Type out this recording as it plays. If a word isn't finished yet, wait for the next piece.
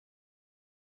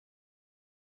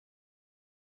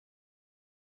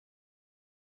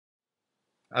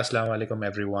Assalamu alaikum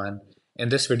everyone. In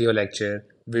this video lecture,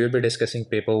 we will be discussing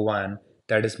paper 1,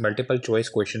 that is multiple choice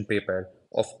question paper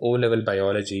of O-level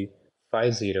biology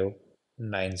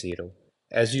 5090.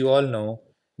 As you all know,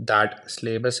 that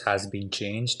syllabus has been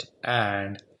changed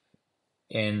and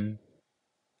in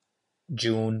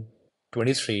June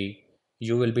 23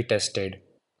 you will be tested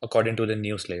according to the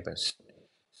new syllabus.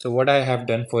 So what I have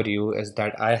done for you is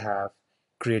that I have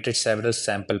created several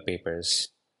sample papers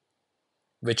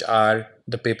which are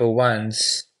the paper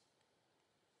ones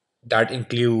that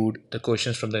include the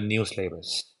questions from the new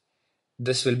syllabus.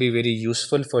 This will be very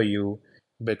useful for you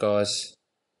because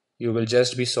you will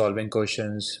just be solving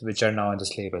questions which are now in the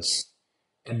syllabus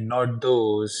and not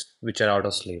those which are out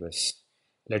of syllabus.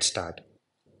 Let's start.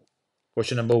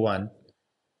 Question number 1.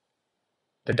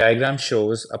 The diagram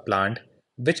shows a plant.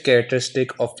 Which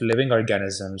characteristic of living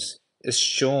organisms is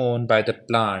shown by the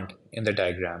plant in the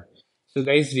diagram? So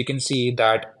guys, we can see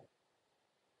that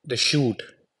the shoot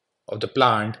of the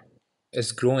plant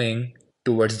is growing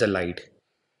towards the light,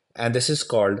 and this is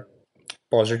called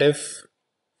positive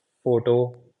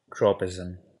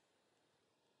phototropism.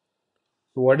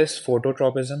 So what is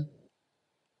phototropism?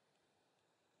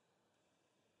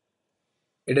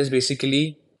 It is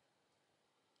basically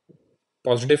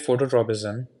positive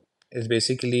phototropism is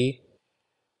basically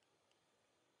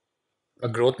a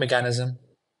growth mechanism,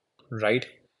 right,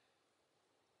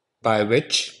 by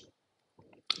which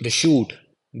the shoot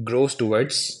grows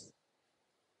towards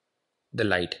the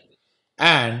light.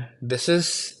 And this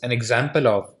is an example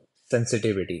of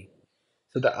sensitivity.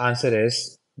 So the answer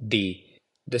is D.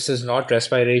 This is not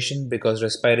respiration because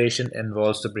respiration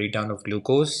involves the breakdown of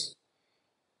glucose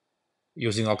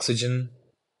using oxygen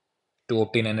to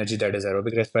obtain energy, that is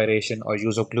aerobic respiration, or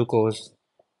use of glucose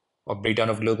or breakdown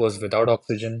of glucose without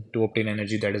oxygen to obtain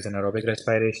energy, that is anaerobic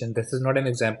respiration. This is not an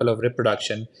example of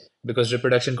reproduction because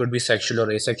reproduction could be sexual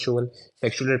or asexual.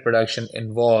 Sexual reproduction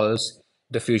involves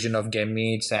the fusion of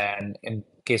gametes, and in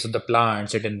case of the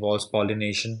plants, it involves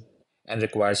pollination and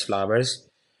requires flowers.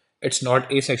 It's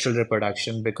not asexual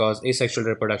reproduction because asexual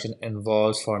reproduction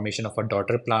involves formation of a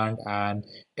daughter plant and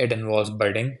it involves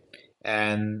budding,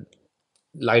 and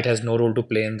light has no role to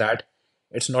play in that.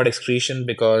 It's not excretion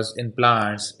because in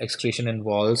plants, excretion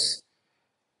involves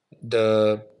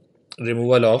the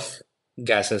removal of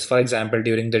gases. For example,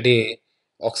 during the day,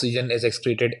 oxygen is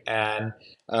excreted, and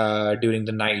during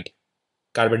the night,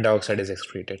 carbon dioxide is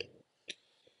excreted.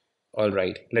 All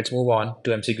right, let's move on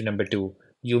to MCQ number 2.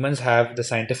 Humans have the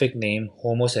scientific name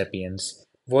Homo sapiens.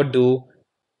 What do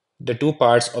the two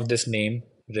parts of this name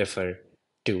refer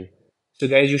to? So,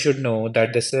 guys, you should know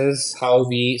that this is how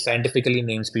we scientifically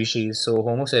name species. So,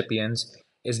 Homo sapiens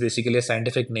is basically a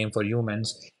scientific name for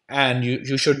humans. And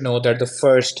you should know that the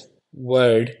first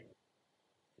word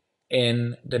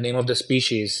in the name of the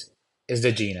species is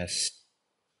the genus,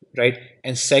 right?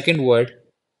 And second word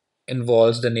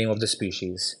involves the name of the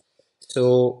species.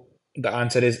 So, the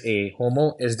answer is A.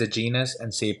 Homo is the genus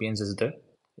and sapiens is the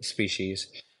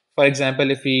species. For example,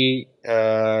 if we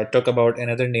talk about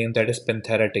another name, that is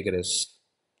Panthera tigris.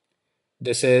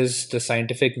 This is the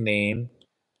scientific name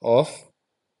of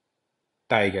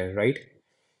tiger, right?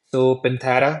 So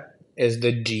Panthera is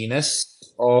the genus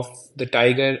of the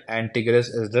tiger and Tigris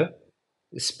is the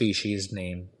species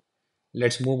name.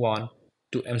 Let's move on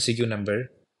to MCQ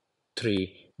number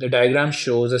 3. The diagram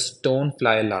shows a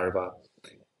stonefly larva.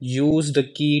 Use the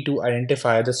key to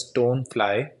identify the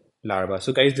stonefly larva.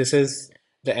 So guys, this is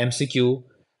the MCQ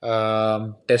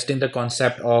testing the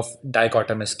concept of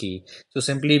dichotomous key. So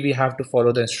simply we have to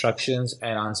follow the instructions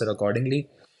and answer accordingly.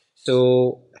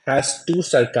 So has two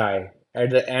sulci at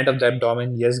the end of the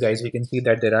abdomen. Yes, guys, we can see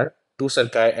that there are two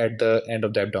sulci at the end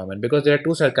of the abdomen because there are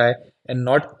two sulci and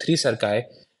not three sulci.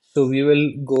 So we will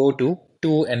go to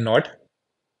two and not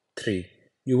three.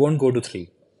 You won't go to three.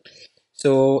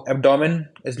 So abdomen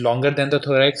is longer than the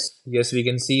thorax. Yes, we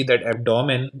can see that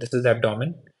abdomen, this is the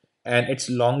abdomen, and it's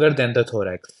longer than the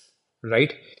thorax,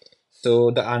 right?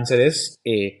 So the answer is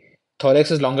A.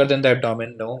 Thorax is longer than the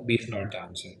abdomen. No, B is not the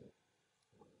answer.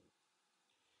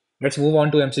 Let's move on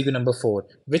to MCQ number 4.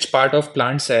 Which part of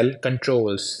plant cell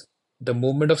controls the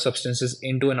movement of substances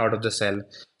into and out of the cell?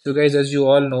 So guys, as you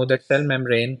all know that cell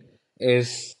membrane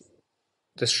is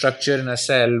the structure in a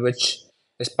cell which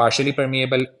is partially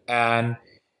permeable and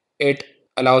it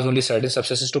allows only certain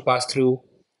substances to pass through.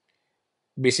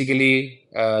 Basically,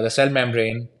 the cell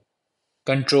membrane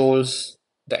controls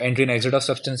the entry and exit of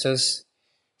substances.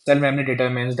 Cell membrane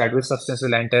determines that which substance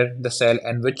will enter the cell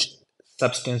and which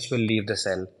substance will leave the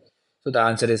cell. So the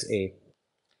answer is A.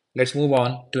 Let's move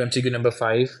on to MCQ number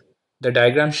 5. The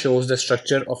diagram shows the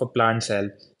structure of a plant cell.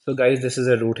 So guys, this is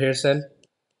a root hair cell.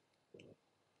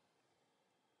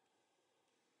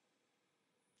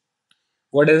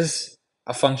 What is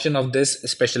a function of this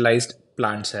specialized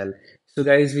plant cell? So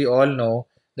guys, we all know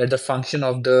that the function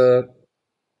of the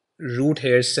root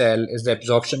hair cell is the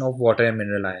absorption of water and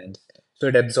mineral ions. So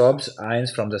it absorbs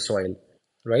ions from the soil,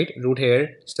 right? Root hair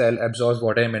cell absorbs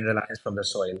water and mineral ions from the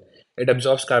soil. It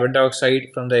absorbs carbon dioxide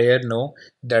from the air. No,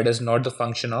 that is not the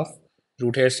function of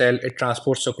root hair cell. It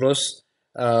transports sucrose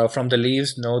from the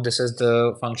leaves. No, this is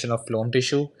the function of phloem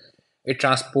tissue. It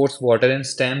transports water in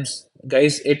stems.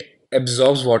 Guys, it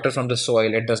absorbs water from the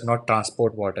soil. It does not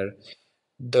transport water.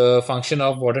 The function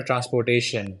of water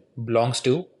transportation belongs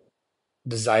to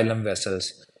the xylem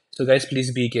vessels. So guys,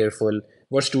 please be careful.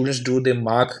 What students do, they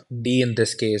mark D in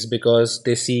this case because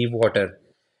they see water.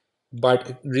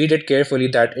 But read it carefully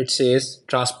that it says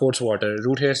transports water.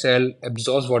 Root hair cell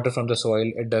absorbs water from the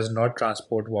soil. It does not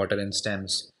transport water in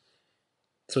stems.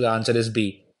 So the answer is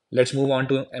B. Let's move on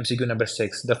to MCQ number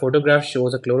 6. The photograph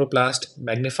shows a chloroplast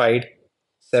magnified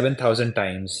 7,000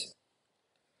 times.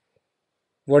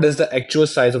 What is the actual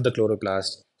size of the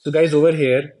chloroplast? So guys, over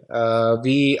here,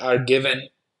 we are given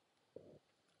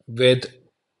with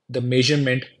the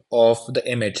measurement of the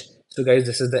image. So guys,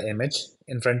 this is the image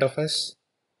in front of us,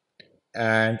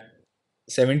 and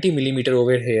 70 millimeter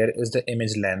over here is the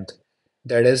image length,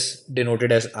 that is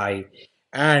denoted as I.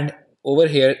 And over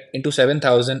here into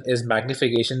 7,000 is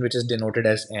magnification, which is denoted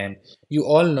as M. You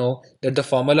all know that the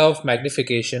formula of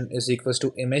magnification is equals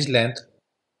to image length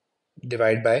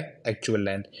divided by actual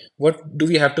length. What do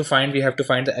we have to find? We have to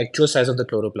find the actual size of the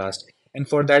chloroplast. And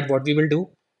for that, what we will do?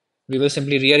 We will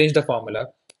simply rearrange the formula.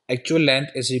 Actual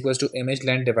length is equals to image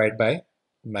length divided by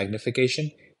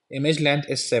magnification. Image length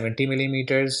is 70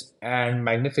 millimeters and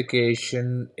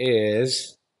magnification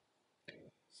is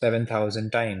 7,000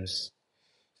 times.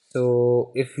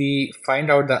 So if we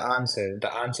find out the answer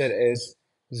is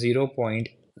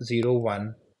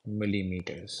 0.01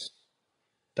 millimeters.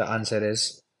 The answer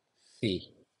is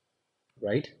C,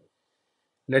 right?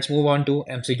 Let's move on to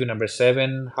MCQ number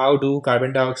 7. How do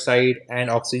carbon dioxide and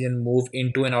oxygen move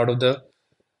into and out of the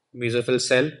mesophyll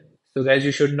cell? So guys,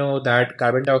 you should know that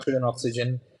carbon dioxide and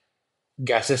oxygen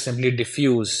gases simply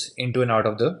diffuse into and out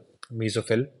of the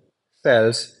mesophyll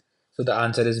cells. So the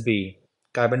answer is B.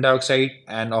 Carbon dioxide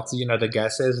and oxygen are the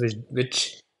gases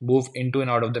which move into and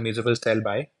out of the mesophyll cell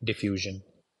by diffusion.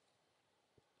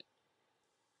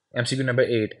 MCQ number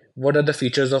 8. What are the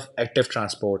features of active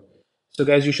transport? So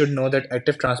guys, you should know that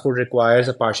active transport requires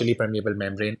a partially permeable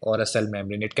membrane or a cell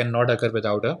membrane. It cannot occur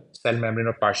without a cell membrane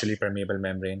or partially permeable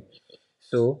membrane.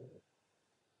 So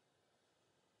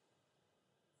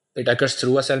it occurs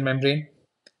through a cell membrane.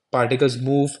 Particles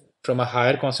move from a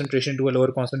higher concentration to a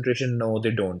lower concentration. No,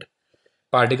 they don't.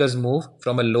 Particles move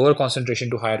from a lower concentration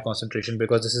to higher concentration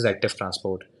because this is active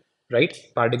transport, right?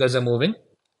 Particles are moving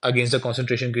against the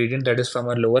concentration gradient, that is from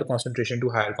a lower concentration to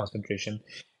higher concentration.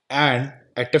 And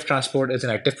active transport is an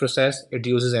active process. It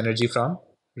uses energy from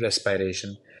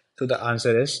respiration. So the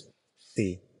answer is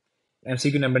C.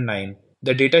 MCQ number 9.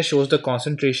 The data shows the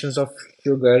concentrations of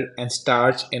sugar and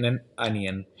starch in an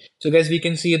onion. So guys, we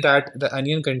can see that the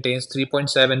onion contains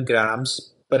 3.7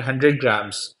 grams per 100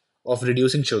 grams of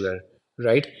reducing sugar,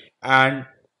 right? And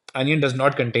onion does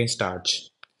not contain starch.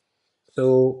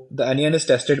 So the onion is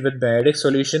tested with bariatric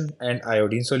solution and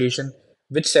iodine solution.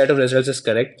 Which set of results is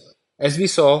correct? As we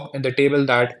saw in the table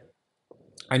that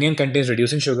onion contains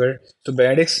reducing sugar, so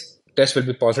bariatric test will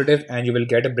be positive and you will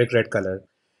get a brick red color.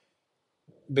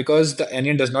 Because the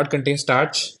onion does not contain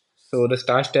starch, so the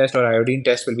starch test or iodine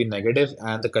test will be negative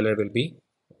and the color will be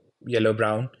yellow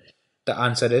brown. The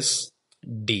answer is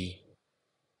D.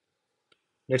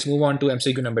 Let's move on to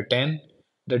MCQ number 10.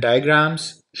 The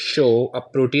diagrams show a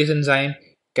protease enzyme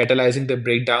catalyzing the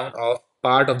breakdown of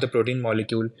part of the protein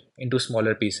molecule into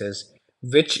smaller pieces.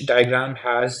 Which diagram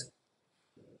has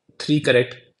three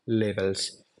correct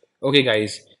labels? Okay,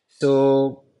 guys.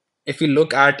 So if we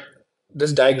look at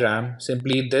this diagram,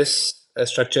 simply this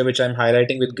structure which I'm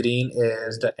highlighting with green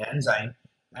is the enzyme,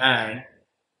 and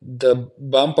the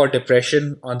bump or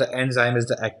depression on the enzyme is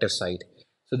the active site.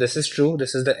 So this is true.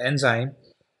 This is the enzyme.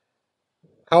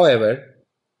 However,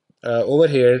 over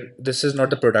here, this is not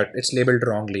the product. It's labeled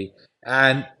wrongly,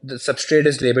 and the substrate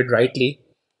is labeled rightly.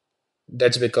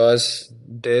 That's because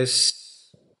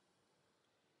this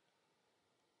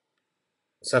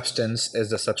substance is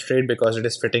the substrate because it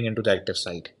is fitting into the active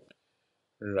site,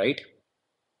 right?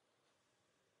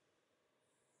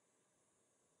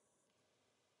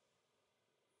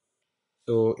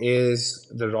 So A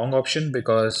is the wrong option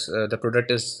because the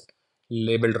product is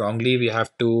labeled wrongly. We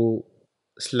have to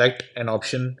select an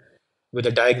option with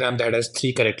a diagram that has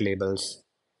three correct labels.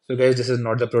 So guys, this is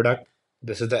not the product.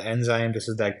 This is the enzyme. This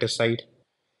is the active site.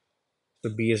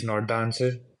 So B is not the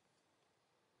answer.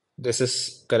 This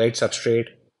is correct substrate.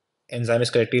 Enzyme is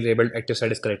correctly labeled. Active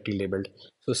site is correctly labeled.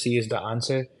 So C is the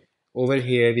answer. Over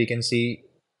here, we can see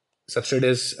substrate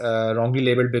is wrongly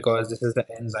labeled because this is the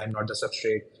enzyme, not the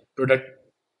substrate.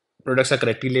 Products are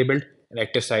correctly labeled, and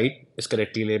active site is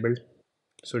correctly labeled.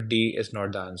 So D is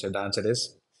not the answer. The answer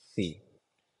is C.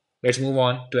 Let's move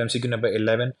on to MCQ number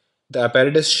 11. The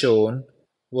apparatus shown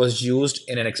was used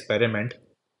in an experiment.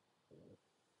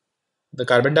 The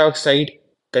carbon dioxide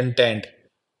content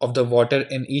of the water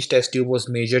in each test tube was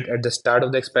measured at the start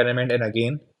of the experiment and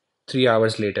again 3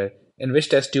 hours later. In which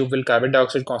test tube will carbon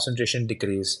dioxide concentration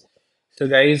decrease? So,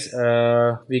 guys,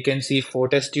 we can see four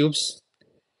test tubes,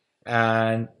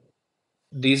 and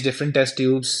these different test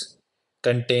tubes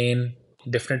contain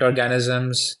different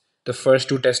organisms. The first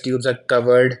two test tubes are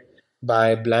covered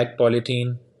by black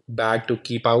polythene bag to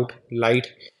keep out light,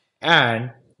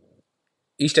 and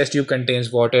each test tube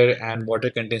contains water, and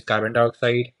water contains carbon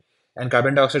dioxide, and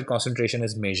carbon dioxide concentration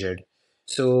is measured.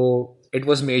 So it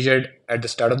was measured at the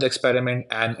start of the experiment,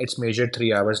 and it's measured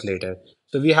 3 hours later.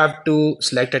 So we have to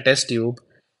select a test tube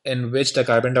in which the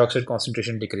carbon dioxide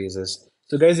concentration decreases.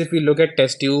 So guys, if we look at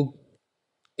test tube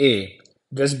A,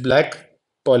 there's black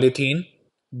polythene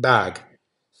bag.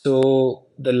 So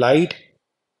the light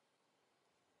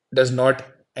does not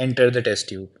enter the test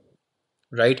tube,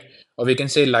 right? Or we can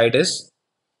say light is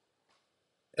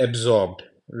absorbed,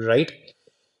 right?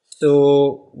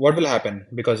 So what will happen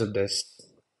because of this?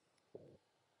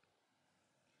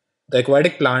 The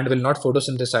aquatic plant will not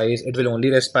photosynthesize, it will only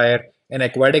respire. An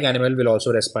aquatic animal will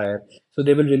also respire. So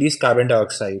they will release carbon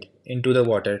dioxide into the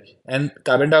water, and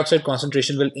carbon dioxide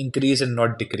concentration will increase and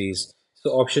not decrease.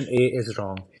 So option A is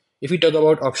wrong. If we talk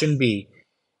about option B,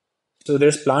 so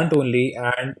there's plant only,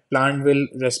 and plant will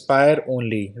respire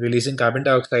only, releasing carbon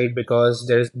dioxide because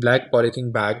there is black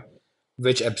polythene bag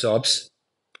which absorbs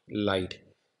light.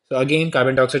 So again,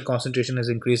 carbon dioxide concentration is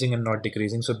increasing and not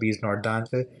decreasing, so B is not the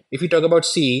answer. If we talk about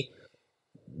C,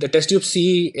 the test tube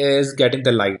C is getting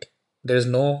the light. There is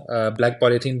no black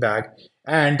polythene bag,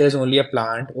 and there's only a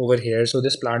plant over here, so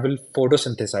this plant will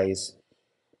photosynthesize,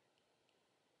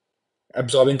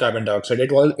 absorbing carbon dioxide.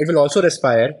 It will also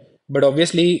respire, but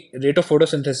obviously rate of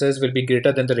photosynthesis will be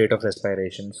greater than the rate of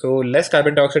respiration. So less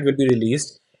carbon dioxide will be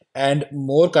released and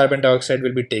more carbon dioxide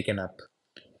will be taken up,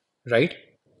 right?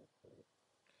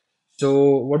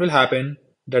 So what will happen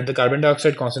that the carbon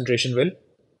dioxide concentration will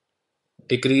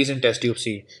decrease in test tube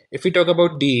C. If we talk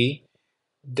about D,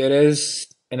 there is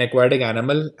an aquatic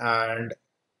animal and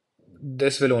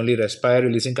this will only respire,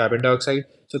 releasing carbon dioxide.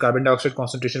 So carbon dioxide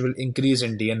concentration will increase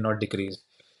in D and not decrease.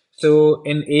 So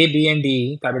in A, B, and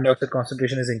D, carbon dioxide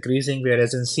concentration is increasing,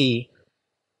 whereas in C,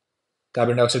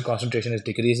 carbon dioxide concentration is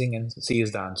decreasing, and C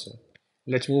is the answer.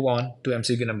 Let's move on to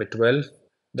MCQ number 12.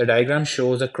 The diagram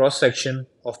shows a cross section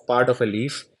of part of a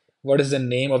leaf. What is the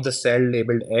name of the cell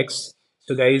labeled X?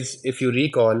 So, guys, if you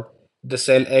recall, the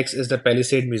cell X is the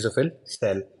palisade mesophyll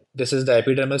cell. This is the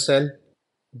epidermal cell,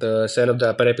 the cell of the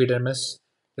upper epidermis.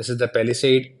 This is the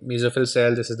palisade mesophyll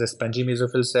cell. This is the spongy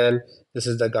mesophyll cell. This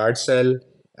is the guard cell,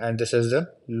 and this is the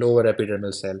lower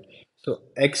epidermal cell. So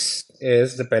X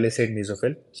is the palisade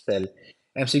mesophyll cell.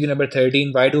 MCQ number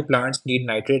 13. Why do plants need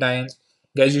nitrate ions?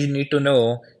 Guys, you need to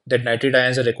know that nitrate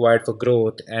ions are required for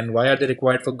growth. And why are they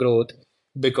required for growth?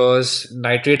 Because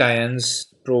nitrate ions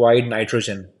provide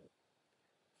nitrogen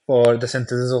for the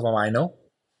synthesis of amino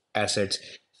acids.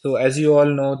 So as you all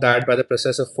know that by the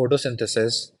process of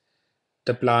photosynthesis,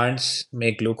 the plants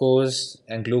make glucose,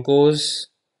 and glucose,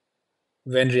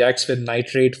 when reacts with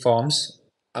nitrate, forms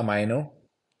amino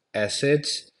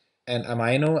acids, and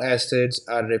amino acids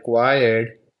are required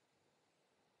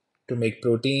to make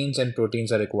proteins, and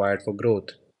proteins are required for growth,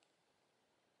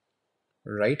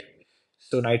 right?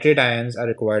 So nitrate ions are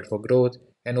required for growth.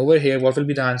 And over here, what will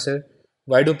be the answer?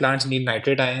 Why do plants need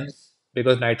nitrate ions?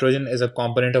 Because nitrogen is a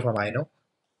component of amino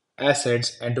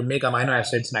acids, and to make amino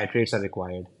acids, nitrates are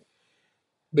required.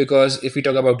 Because if we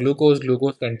talk about glucose,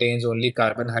 glucose contains only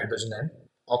carbon, hydrogen, and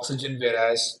oxygen,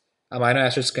 whereas amino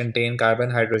acids contain carbon,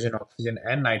 hydrogen, oxygen,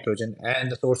 and nitrogen,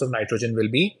 and the source of nitrogen will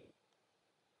be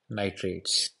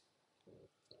nitrates.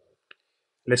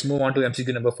 Let's move on to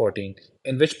MCQ number 14.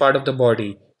 In which part of the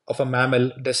body of a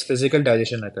mammal does physical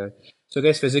digestion occur? So,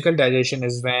 guys, physical digestion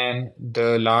is when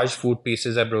the large food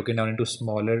pieces are broken down into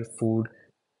smaller food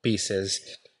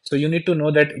pieces. So, you need to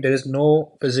know that there is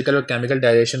no physical or chemical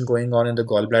digestion going on in the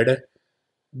gallbladder.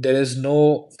 There is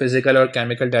no physical or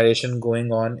chemical digestion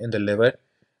going on in the liver.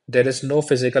 There is no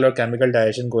physical or chemical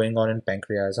digestion going on in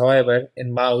pancreas. However,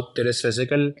 in mouth, there is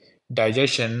physical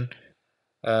digestion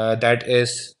that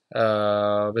is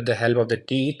with the help of the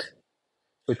teeth,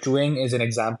 So chewing is an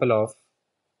example of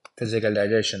physical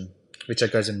digestion, which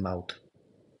occurs in mouth.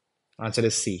 Answer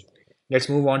is C. Let's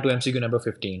move on to MCQ number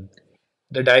 15.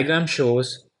 The diagram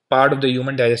shows part of the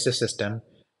human digestive system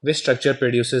which structure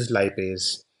produces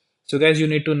lipase. So guys, you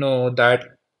need to know that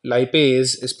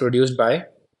lipase is produced by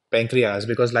pancreas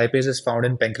because lipase is found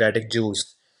in pancreatic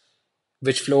juice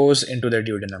which flows into the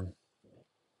duodenum.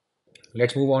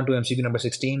 Let's move on to MCQ number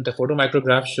 16. The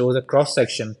photomicrograph shows a cross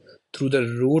section through the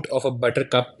root of a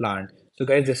buttercup plant. So,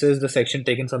 guys, this is the section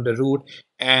taken from the root.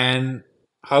 And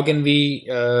how can we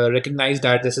recognize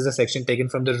that this is a section taken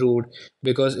from the root?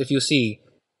 Because if you see,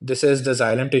 this is the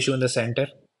xylem tissue in the center,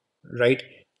 right?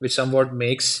 Which somewhat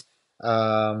makes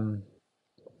um,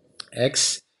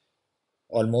 X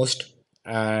almost.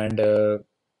 And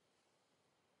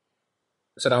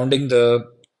surrounding the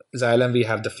xylem, we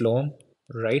have the phloem,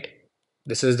 right?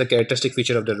 This is the characteristic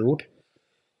feature of the root.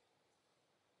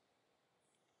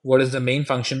 What is the main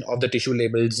function of the tissue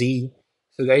labeled Z?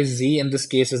 So guys, Z in this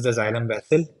case is the xylem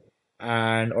vessel,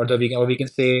 and or we can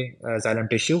say xylem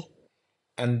tissue.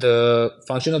 And the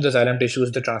function of the xylem tissue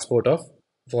is the transport of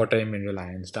water in mineral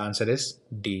ions. The answer is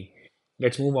D.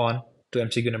 Let's move on to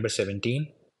MCQ number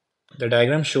 17. The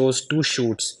diagram shows two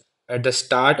shoots at the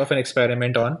start of an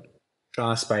experiment on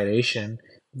transpiration.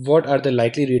 What are the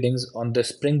likely readings on the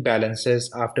spring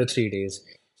balances after 3 days?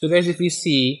 So, guys, if we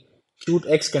see, shoot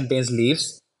X contains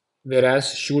leaves,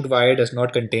 whereas shoot Y does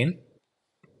not contain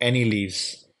any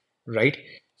leaves, right?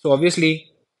 So,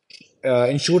 obviously,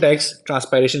 in shoot X,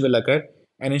 transpiration will occur,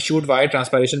 and in shoot Y,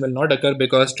 transpiration will not occur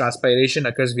because transpiration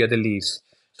occurs via the leaves.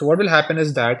 So, what will happen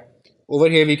is that over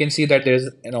here we can see that there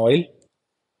is an oil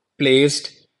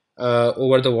placed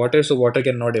over the water, so water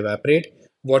cannot evaporate.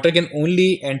 Water can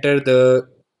only enter the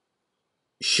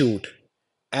chute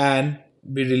and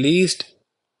be released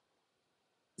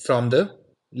from the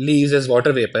leaves as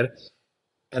water vapor,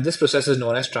 and this process is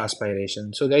known as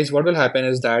transpiration. So, guys, what will happen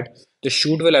is that the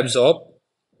chute will absorb,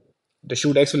 the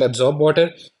chute X will absorb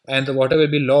water, and the water will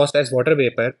be lost as water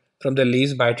vapor from the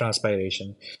leaves by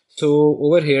transpiration. So,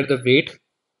 over here, the weight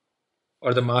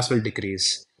or the mass will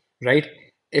decrease, right?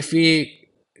 If we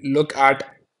look at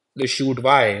the shoot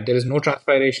Y, there is no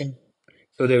transpiration,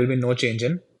 so there will be no change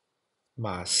in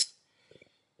mass.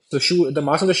 So the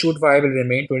mass of the shoot Y will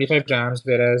remain 25 grams,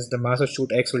 whereas the mass of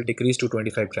shoot X will decrease to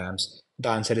 25 grams. The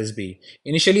answer is B.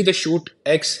 Initially, the shoot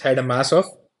X had a mass of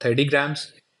 30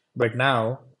 grams, but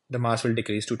now the mass will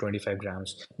decrease to 25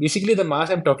 grams. Basically, the mass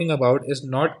I'm talking about is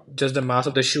not just the mass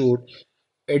of the shoot,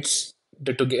 it's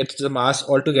it's the mass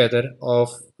altogether of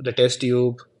the test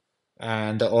tube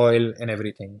and the oil and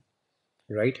everything,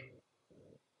 right?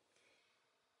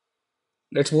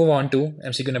 Let's move on to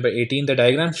MCQ number 18. The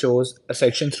diagram shows a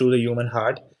section through the human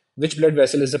heart. Which blood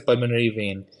vessel is the pulmonary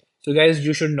vein? So, guys,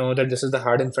 you should know that this is the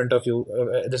heart in front of you.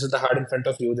 This is the heart in front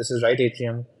of you. This is right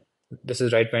atrium. This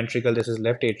is right ventricle. This is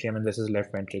left atrium, and this is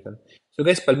left ventricle. So,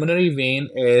 guys, pulmonary vein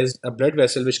is a blood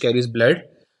vessel which carries blood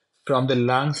from the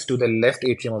lungs to the left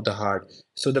atrium of the heart.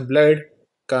 So, the blood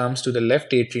comes to the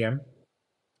left atrium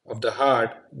of the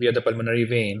heart via the pulmonary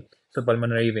vein. So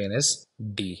pulmonary vein is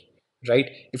D, right?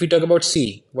 If we talk about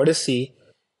C, what is C?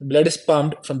 Blood is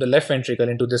pumped from the left ventricle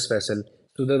into this vessel.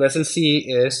 So the vessel C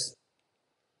is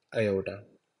aorta,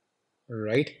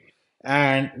 right?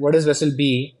 And what is vessel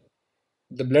B?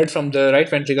 The blood from the right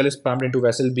ventricle is pumped into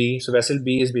vessel B. So vessel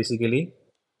B is basically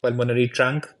pulmonary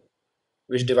trunk,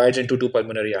 which divides into two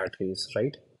pulmonary arteries,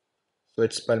 right? So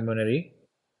it's pulmonary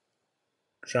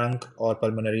trunk or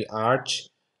pulmonary arch,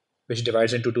 which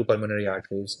divides into two pulmonary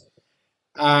arteries.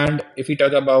 And if we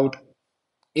talk about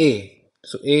A,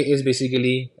 so A is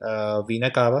basically vena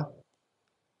cava.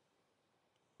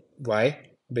 Why?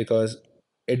 Because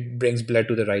it brings blood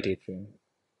to the right atrium.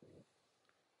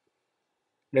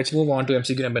 Let's move on to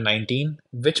MCQ number 19.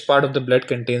 Which part of the blood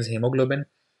contains hemoglobin?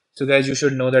 So, guys, you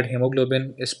should know that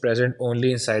hemoglobin is present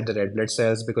only inside the red blood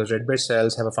cells because red blood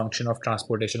cells have a function of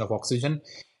transportation of oxygen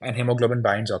and hemoglobin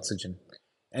binds oxygen.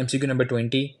 MCQ number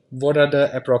 20. What are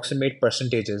the approximate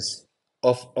percentages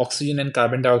of oxygen and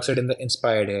carbon dioxide in the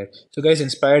inspired air? So, guys,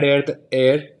 inspired air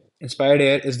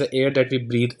is the air that we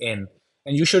breathe in.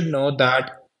 And you should know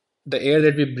that the air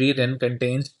that we breathe in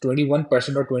contains 21%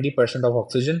 or 20% of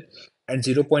oxygen and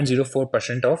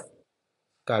 0.04% of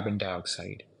carbon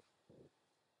dioxide.